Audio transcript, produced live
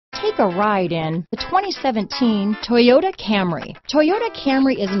Take a ride in the 2017 Toyota Camry. Toyota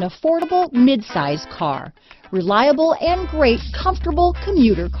Camry is an affordable mid-size car. Reliable and great comfortable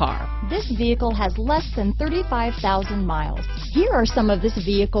commuter car. This vehicle has less than 35,000 miles. Here are some of this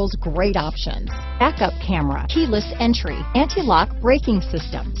vehicle's great options: backup camera, keyless entry, anti-lock braking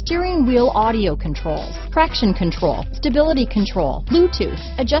system, steering wheel audio controls, traction control, stability control, Bluetooth,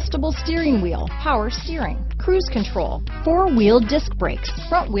 adjustable steering wheel, power steering, cruise control, four-wheel disc brakes,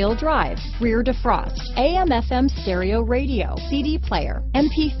 front-wheel drive, rear defrost, AM/FM stereo radio, CD player,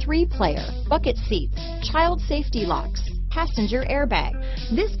 MP3 player, bucket seats, child safety locks, passenger airbag.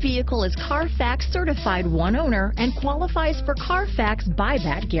 This vehicle is Carfax certified one owner and qualifies for Carfax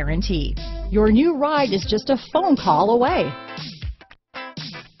buyback guarantee. Your new ride is just a phone call away.